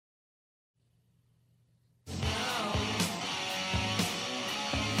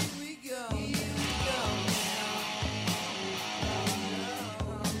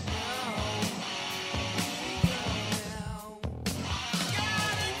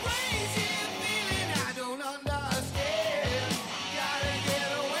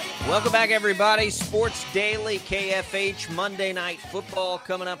Welcome back, everybody. Sports Daily, KFH, Monday Night Football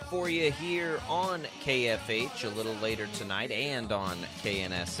coming up for you here on KFH a little later tonight and on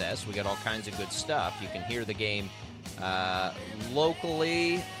KNSS. We got all kinds of good stuff. You can hear the game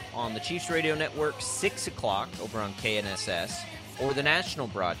locally on the Chiefs Radio Network, 6 o'clock over on KNSS, or the national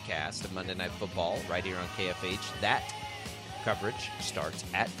broadcast of Monday Night Football right here on KFH. That coverage starts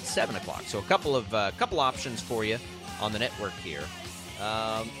at 7 o'clock. So a couple options for you on the network here.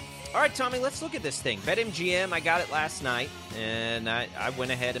 All right, Tommy, let's look at this thing. BetMGM, I got it last night, and I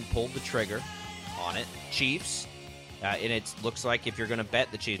went ahead and pulled the trigger on it. Chiefs, and it looks like if you're going to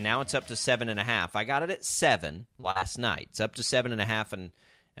bet the Chiefs, now it's up to 7.5. I got it at 7 last night. It's up to 7.5, and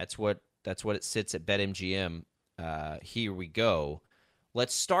that's what it sits at BetMGM. Here we go.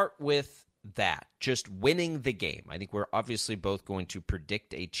 Let's start with that, just winning the game. I think we're obviously both going to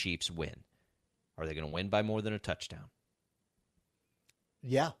predict a Chiefs win. Are they going to win by more than a touchdown?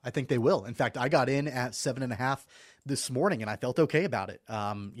 Yeah, I think they will. In fact, I got in at 7.5 this morning, and I felt okay about it.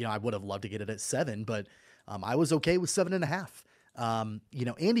 I would have loved to get it at 7, but I was okay with 7.5.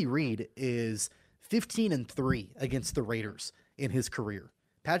 Andy Reid is 15-3 against the Raiders in his career.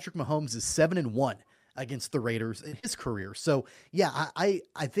 Patrick Mahomes is 7-1 against the Raiders in his career. So yeah, I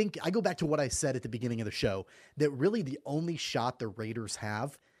think I go back to what I said at the beginning of the show, that really the only shot the Raiders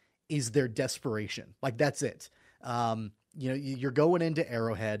have is their desperation. Like, that's it. You're going into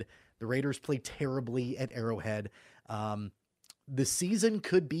Arrowhead. The Raiders play terribly at Arrowhead. The season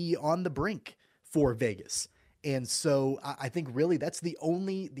could be on the brink for Vegas. And so I think really that's the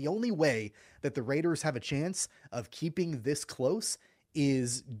only way that the Raiders have a chance of keeping this close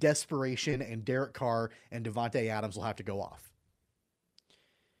is desperation, and Derek Carr and Davante Adams will have to go off.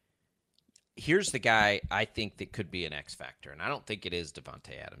 Here's the guy I think that could be an X factor, and I don't think it is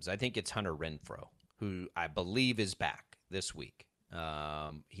Davante Adams. I think it's Hunter Renfrow, who I believe is back this week.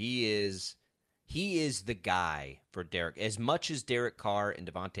 He is the guy for Derek. As much as Derek Carr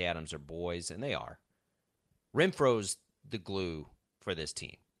and Davante Adams are boys, and they are, Renfro's the glue for this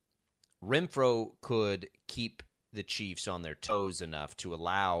team. Renfrow could keep the Chiefs on their toes enough to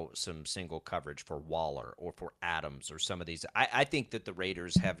allow some single coverage for Waller or for Adams or some of these. I think that the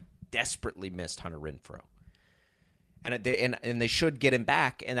Raiders have desperately missed Hunter Renfrow. And they should get him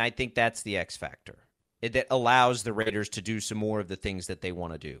back, and I think that's the X factor. That allows the Raiders to do some more of the things that they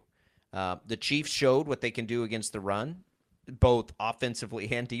want to do. The Chiefs showed what they can do against the run, both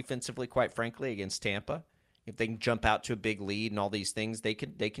offensively and defensively, quite frankly, against Tampa. If they can jump out to a big lead and all these things, they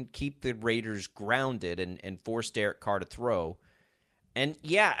can keep the Raiders grounded and force Derek Carr to throw. And,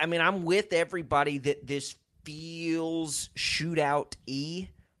 yeah, I mean, I'm with everybody that this feels shootout-y,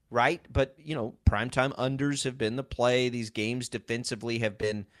 right? But, primetime unders have been the play. These games defensively have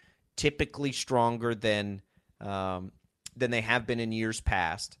been typically stronger than they have been in years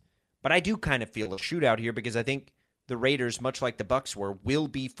past. But I do kind of feel a shootout here because I think the Raiders, much like the Bucs were, will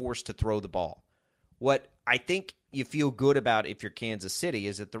be forced to throw the ball. What I think you feel good about if you're Kansas City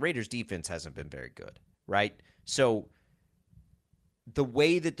is that the Raiders' defense hasn't been very good, right? So the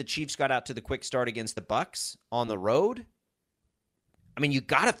way that the Chiefs got out to the quick start against the Bucs on the road, I mean, you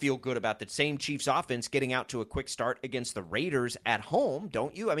got to feel good about the same Chiefs offense getting out to a quick start against the Raiders at home,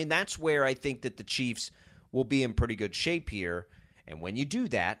 don't you? I mean, that's where I think that the Chiefs will be in pretty good shape here. And when you do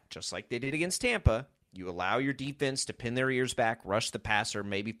that, just like they did against Tampa, you allow your defense to pin their ears back, rush the passer,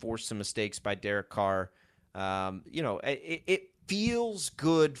 maybe force some mistakes by Derek Carr. It feels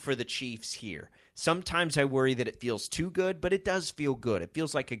good for the Chiefs here. Sometimes I worry that it feels too good, but it does feel good. It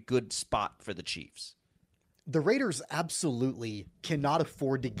feels like a good spot for the Chiefs. The Raiders absolutely cannot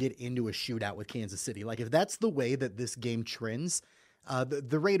afford to get into a shootout with Kansas City. Like, if that's the way that this game trends,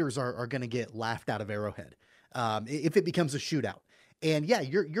 the Raiders are going to get laughed out of Arrowhead if it becomes a shootout. And yeah,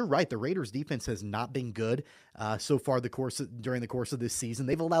 you're right. The Raiders defense has not been good so far during the course of this season.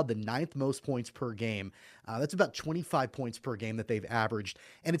 They've allowed the 9th most points per game. That's about 25 points per game that they've averaged.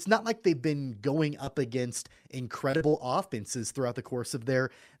 And it's not like they've been going up against incredible offenses throughout the course of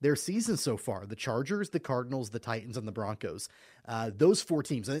their season so far. The Chargers, the Cardinals, the Titans, and the Broncos. Those 4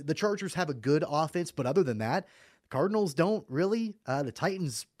 teams. The Chargers have a good offense, but other than that, Cardinals don't really. The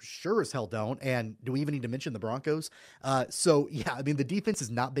Titans sure as hell don't. And do we even need to mention the Broncos? So, yeah, I mean, the defense has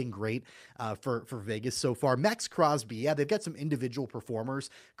not been great for Vegas so far. Max Crosby, yeah, they've got some individual performers.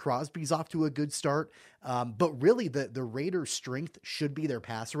 Crosby's off to a good start. But really, the Raiders' strength should be their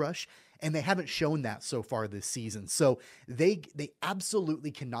pass rush. And they haven't shown that so far this season. So they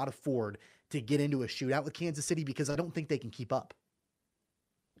absolutely cannot afford to get into a shootout with Kansas City because I don't think they can keep up.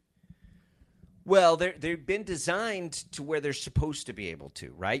 Well, they've been designed to where they're supposed to be able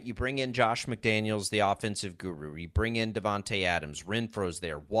to, right? You bring in Josh McDaniels, the offensive guru. You bring in Devontae Adams, Renfro's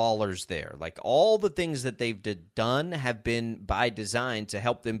there, Waller's there. Like all the things that they've done have been by design to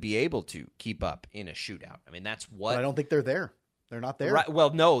help them be able to keep up in a shootout. I mean, that's But I what. don't think they're there. They're not there. Right. Well,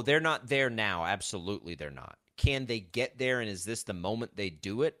 no, they're not there now. Absolutely, they're not. Can they get there? And is this the moment they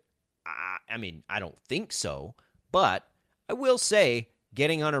do it? I mean, I don't think so. But I will say,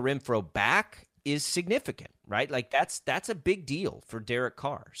 getting Hunter Renfrow back is significant, right? Like that's a big deal for Derek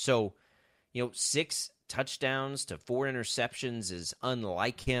Carr. So, 6 touchdowns to 4 interceptions is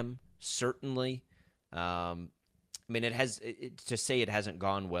unlike him, certainly. I mean, to say it hasn't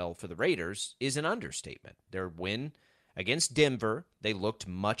gone well for the Raiders is an understatement. Their win against Denver, they looked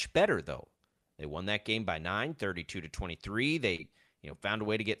much better though. They won that game by 9, 32-23. They, found a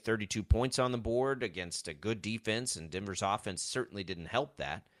way to get 32 points on the board against a good defense, and Denver's offense certainly didn't help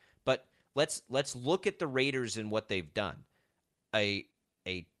that. But let's look at the Raiders and what they've done. A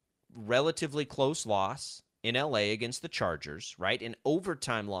relatively close loss in LA against the Chargers, right? An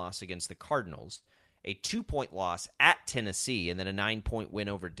overtime loss against the Cardinals, a 2-point loss at Tennessee, and then a 9-point win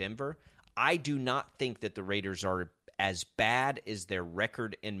over Denver. I do not think that the Raiders are as bad as their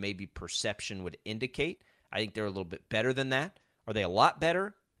record and maybe perception would indicate. I think they're a little bit better than that. Are they a lot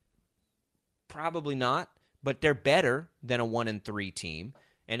better? Probably not, but they're better than a 1-3 team,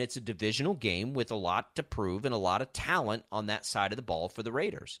 and it's a divisional game with a lot to prove and a lot of talent on that side of the ball for the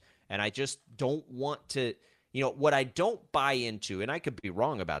Raiders. And I just don't want to, what I don't buy into, and I could be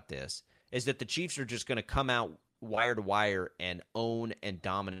wrong about this, is that the Chiefs are just going to come out wire to wire and own and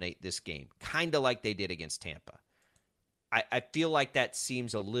dominate this game, kind of like they did against Tampa. I feel like that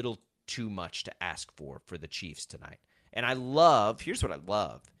seems a little too much to ask for the Chiefs tonight. And here's what I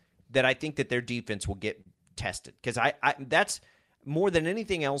love, that I think that their defense will get tested. Because that's more than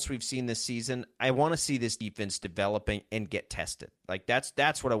anything else we've seen this season. I want to see this defense developing and get tested. Like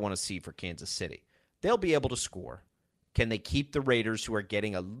that's what I want to see for Kansas City. They'll be able to score. Can they keep the Raiders, who are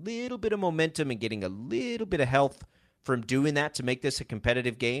getting a little bit of momentum and getting a little bit of health, from doing that to make this a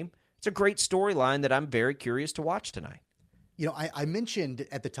competitive game? It's a great storyline that I'm very curious to watch tonight. I mentioned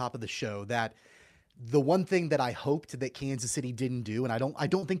at the top of the show that the one thing that I hoped that Kansas City didn't do, and I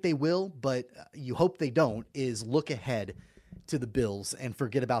don't think they will, but you hope they don't, is look ahead to the Bills and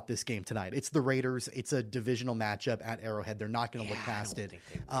forget about this game tonight. It's the Raiders. It's a divisional matchup at Arrowhead. They're not going to look past it.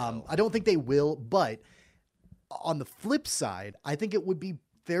 I don't think they will, but on the flip side, I think it would be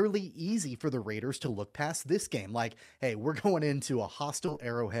fairly easy for the Raiders to look past this game. Like, hey, we're going into a hostile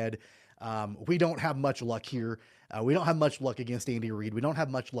Arrowhead. We don't have much luck here. We don't have much luck against Andy Reid. We don't have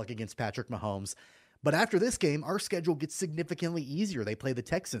much luck against Patrick Mahomes. But after this game, our schedule gets significantly easier. They play the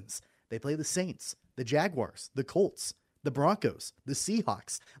Texans. They play the Saints, the Jaguars, the Colts, the Broncos, the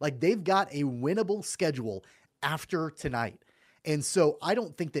Seahawks. Like, they've got a winnable schedule after tonight. And so I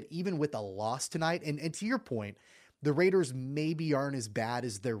don't think that even with a loss tonight, and to your point, the Raiders maybe aren't as bad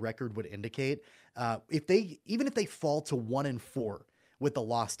as their record would indicate. Even if they fall to 1-4 with the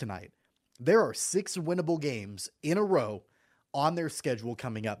loss tonight, there are 6 winnable games in a row on their schedule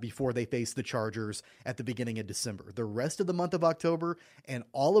coming up before they face the Chargers at the beginning of December. The rest of the month of October and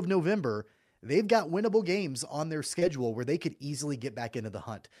all of November, they've got winnable games on their schedule where they could easily get back into the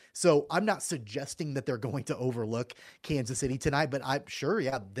hunt. So I'm not suggesting that they're going to overlook Kansas City tonight, but I'm sure,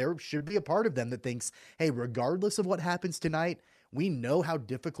 yeah, there should be a part of them that thinks, hey, regardless of what happens tonight, we know how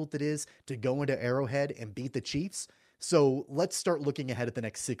difficult it is to go into Arrowhead and beat the Chiefs. So let's start looking ahead at the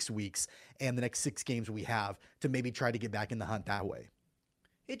next 6 weeks and the next 6 games we have to maybe try to get back in the hunt that way.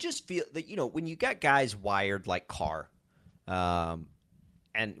 It just feels that, when you got guys wired like Carr, and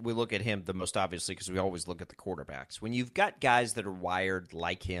we look at him the most obviously because we always look at the quarterbacks. When you've got guys that are wired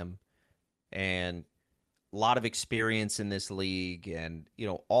like him and a lot of experience in this league and,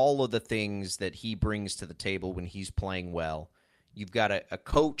 all of the things that he brings to the table when he's playing well, you've got a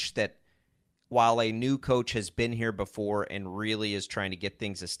coach that, while a new coach has been here before and really is trying to get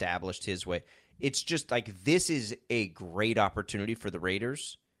things established his way, it's just like this is a great opportunity for the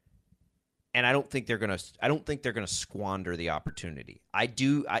Raiders. And I don't think they're gonna squander the opportunity. I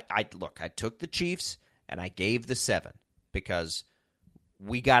took the Chiefs and I gave the 7 because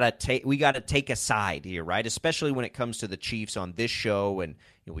we gotta take a side here, right? Especially when it comes to the Chiefs on this show, and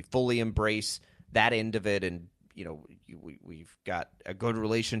we fully embrace that end of it, and we've got a good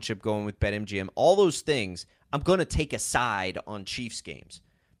relationship going with BetMGM. All those things, I'm gonna take a side on Chiefs games.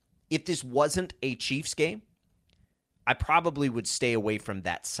 If this wasn't a Chiefs game, I probably would stay away from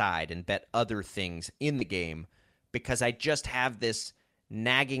that side and bet other things in the game because I just have this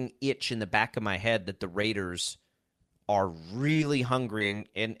nagging itch in the back of my head that the Raiders are really hungry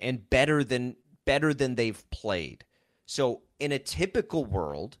and better than better than they've played. So in a typical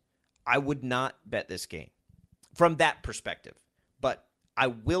world, I would not bet this game from that perspective. But I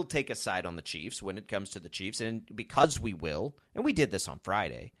will take a side on the Chiefs when it comes to the Chiefs. And because we will, and we did this on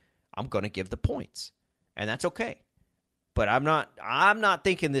Friday, I'm going to give the points. And that's okay. But I'm not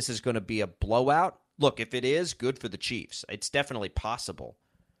thinking this is going to be a blowout. Look, if it is, good for the Chiefs. It's definitely possible.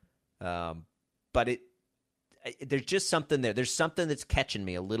 But there's just something there. There's something that's catching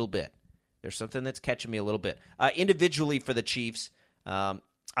me a little bit. Individually for the Chiefs, I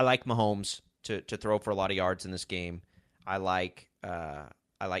like Mahomes to throw for a lot of yards in this game. I like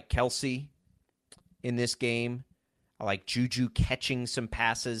Kelce in this game. I like Juju catching some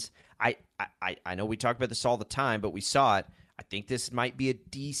passes. I know we talk about this all the time, but we saw it. I think this might be a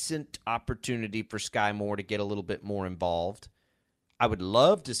decent opportunity for Sky Moore to get a little bit more involved. I would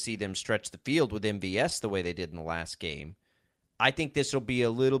love to see them stretch the field with MVS the way they did in the last game. I think this will be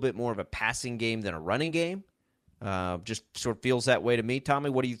a little bit more of a passing game than a running game. Just sort of feels that way to me. Tommy,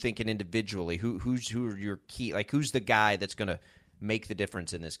 what are you thinking individually? Who are your key? Like, who's the guy that's going to make the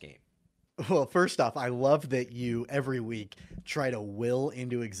difference in this game? Well, first off, I love that you every week try to will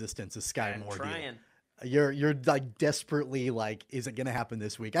into existence a Sky Moore deal. You're like desperately like, is it going to happen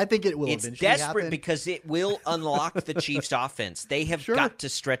this week? I think it will eventually happen. It's desperate because it will unlock the Chiefs' offense. They have got to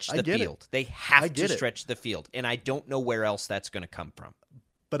stretch the field. They have to stretch the field, and I don't know where else that's going to come from.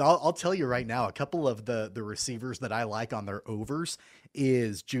 But I'll tell you right now, a couple of the receivers that I like on their overs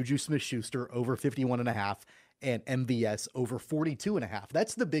is Juju Smith-Schuster over 51.5 and MVS over 42.5.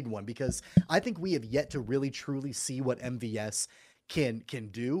 That's the big one because I think we have yet to really truly see what MVS can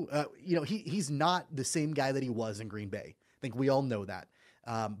do. He's not the same guy that he was in Green Bay. I think we all know that.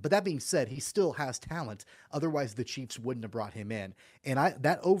 But that being said, he still has talent. Otherwise, the Chiefs wouldn't have brought him in. And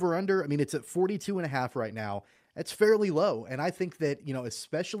that over under, I mean, it's at 42.5 right now. It's fairly low. And I think that,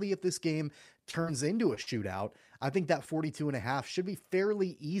 especially if this game turns into a shootout, I think that 42.5 should be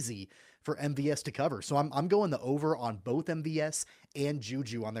fairly easy for MVS to cover. So I'm going the over on both MVS and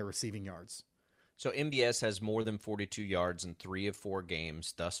Juju on their receiving yards. So MVS has more than 42 yards in 3 of 4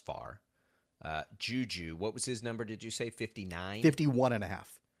 games thus far. Juju, what was his number? Did you say 59? 51.5.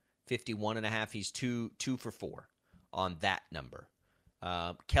 51.5. He's two for 4 on that number.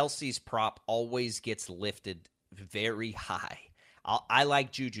 Kelce's prop always gets lifted very high. I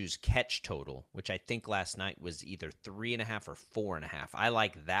like Juju's catch total, which I think last night was either 3.5 or 4.5. I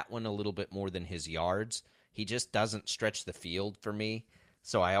like that one a little bit more than his yards. He just doesn't stretch the field for me.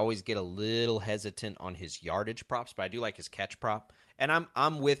 So I always get a little hesitant on his yardage props, but I do like his catch prop. And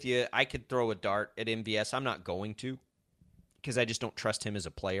I'm with you. I could throw a dart at MVS. I'm not going to because I just don't trust him as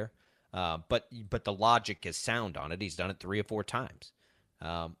a player. But the logic is sound on it. He's done it 3 or 4 times.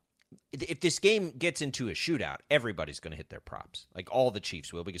 If this game gets into a shootout, everybody's going to hit their props. Like all the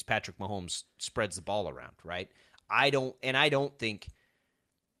Chiefs will because Patrick Mahomes spreads the ball around, right? I don't think.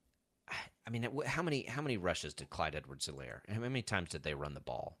 I mean, how many rushes did Clyde Edwards-Helaire? How many times did they run the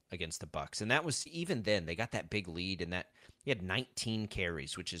ball against the Bucs? And that was even then they got that big lead, and that he had 19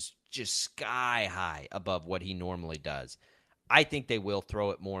 carries, which is just sky high above what he normally does. I think they will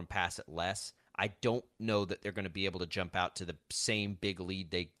throw it more and pass it less. I don't know that they're going to be able to jump out to the same big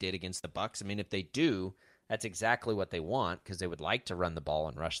lead they did against the Bucs. I mean, if they do, that's exactly what they want because they would like to run the ball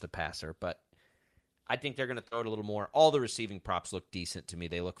and rush the passer. But I think they're going to throw it a little more. All the receiving props look decent to me.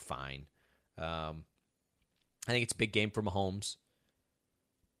 They look fine. I think it's a big game for Mahomes.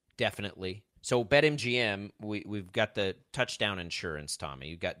 Definitely. So BetMGM, we've got the touchdown insurance, Tommy.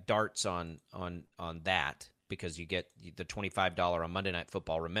 You've got darts on that because you get the $25 on Monday Night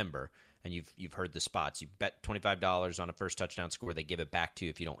Football. Remember, and you've heard the spots. You bet $25 on a first touchdown score. They give it back to you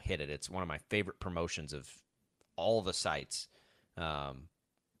if you don't hit it. It's one of my favorite promotions of all the sites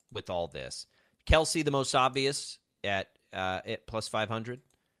with all this. Kelce, the most obvious at plus 500.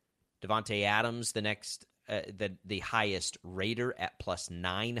 Devontae Adams, the next, the highest Raider at plus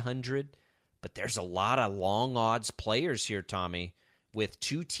 900. But there's a lot of long odds players here, Tommy, with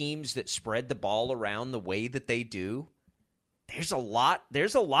 2 teams that spread the ball around the way that they do. There's a lot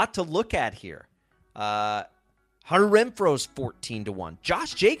to look at here. Hunter Renfro's 14-1.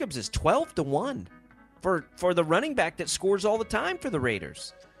 Josh Jacobs is 12-1 for the running back that scores all the time for the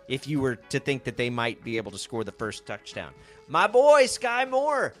Raiders. If you were to think that they might be able to score the first touchdown. My boy, Sky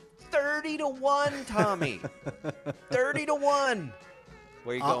Moore, 30-1, Tommy. 30-1.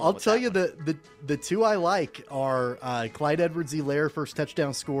 Where you going? I'll tell you the 2 I like are Clyde Edwards-Helaire first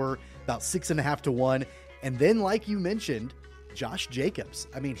touchdown score, about 6.5-1. And then, like you mentioned, Josh Jacobs.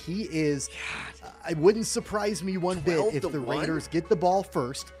 I mean, he is, it wouldn't surprise me one bit if the Raiders get the ball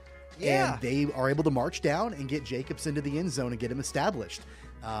first and they are able to march down and get Jacobs into the end zone and get him established.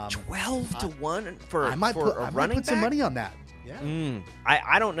 12 to 1 for I might a running put some back? money on that. Yeah.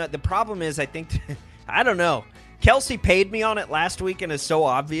 I don't know. The problem is, I think, I don't know. Kelsey paid me on it last week, and it's so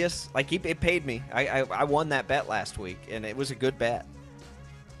obvious. Like, it paid me. I won that bet last week, and it was a good bet.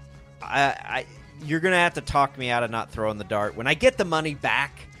 You're going to have to talk me out of not throwing the dart. When I get the money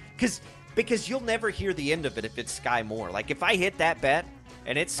back, because you'll never hear the end of it if it's Sky Moore. Like, if I hit that bet,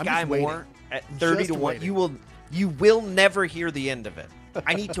 and it's Sky Moore at 30 to 1, you will never hear the end of it.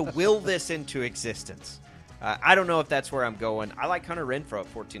 I need to will this into existence. I don't know if that's where I'm going. I like Hunter Renfrow at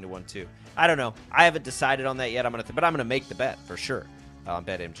 14 to 1 too. I don't know. I haven't decided on that yet. But I'm gonna make the bet for sure on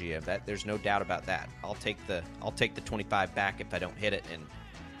BetMGM. There's no doubt about that. I'll take the 25 back if I don't hit it, and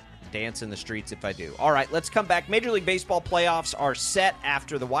dance in the streets if I do. All right, let's come back. Major League Baseball playoffs are set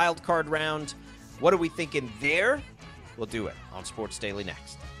after the wild card round. What are we thinking there? We'll do it on Sports Daily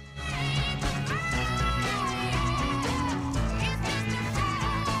next.